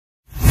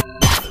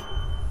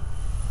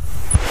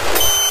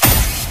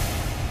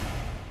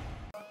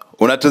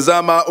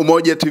Unatazama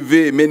Umoja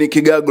TV, mimi ni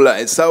Kigagula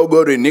Esau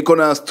Gori. Niko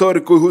na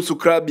story kuhusu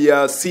klabu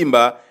ya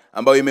Simba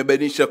ambayo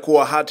imebainisha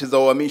kuwa hati za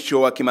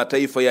uhamisho wa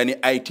kimataifa yani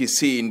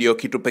ITC ndio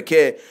kitu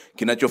pekee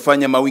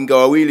kinachofanya mawinga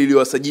wawili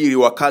iliyowasajili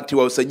wakati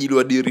wa usajili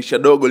wa dirisha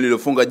dogo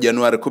lililofunga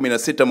Januari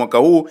 16 mwaka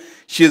huu,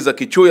 Shiza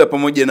Kichuya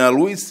pamoja na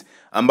Luis,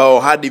 ambao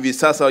hadi hivi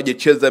sasa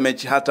hawajacheza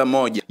mechi hata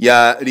moja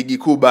ya ligi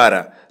kuu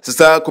bara.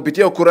 Sasa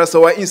kupitia ukurasa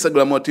wa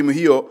Instagram wa timu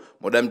hiyo,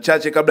 muda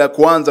mchache kabla ya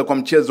kuanza kwa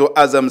mchezo wa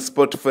Azam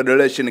Sport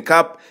Federation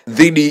Cup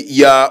dhidi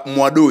ya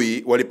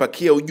Mwadui,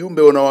 walipakia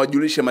ujumbe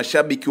unaowajulisha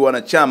mashabiki,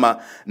 wanachama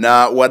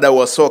na wadau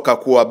wa soka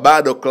kuwa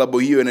bado klabu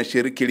hiyo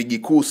inashiriki ligi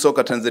kuu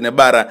soka Tanzania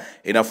bara,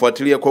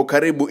 inafuatilia kwa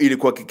ukaribu ili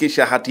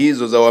kuhakikisha hati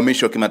hizo za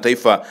uhamisho wa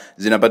kimataifa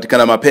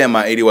zinapatikana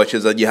mapema ili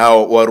wachezaji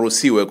hao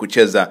waruhusiwe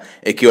kucheza,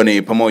 ikiwa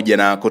ni pamoja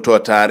na kutoa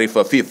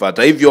taarifa FIFA.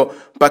 Hata hivyo,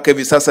 mpaka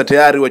hivi sasa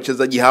tayari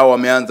wachezaji hao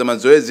wameanza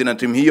mazoezi na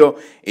timu hiyo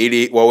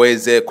ili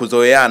waweze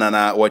kuzoeana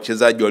na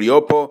wachezaji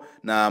waliopo,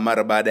 na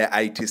mara baada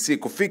ya ITC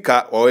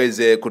kufika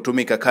waweze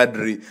kutumika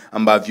kadri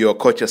ambavyo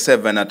kocha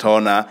 7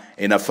 ataona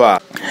inafaa.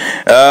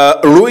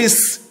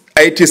 Luis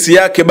ITC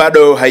yake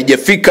bado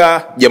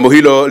haijafika. Jambo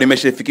hilo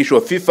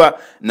limeshafikishwa FIFA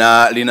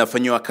na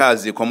linafanywa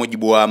kazi kwa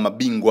mujibu wa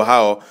mabingwa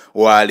hao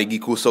wa ligi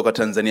kuu soka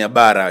Tanzania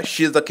bara.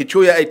 Shiza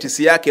Kichuya ITC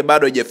yake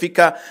bado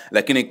haijafika,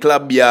 lakini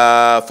klabu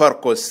ya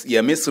Farkos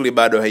ya Misri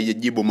bado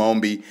haijajibu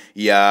maombi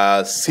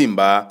ya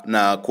Simba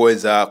na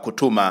kuweza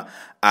kutuma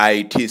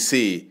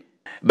ITC.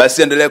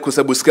 Basi endelea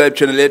kusubscribe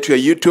channel yetu ya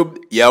YouTube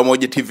ya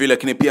Umoja TV,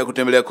 lakini pia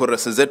kutembelea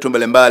kurasa zetu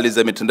mbalimbali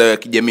za mitandao ya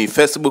kijamii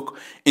Facebook,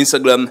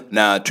 Instagram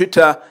na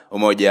Twitter,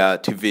 Umoja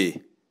TV.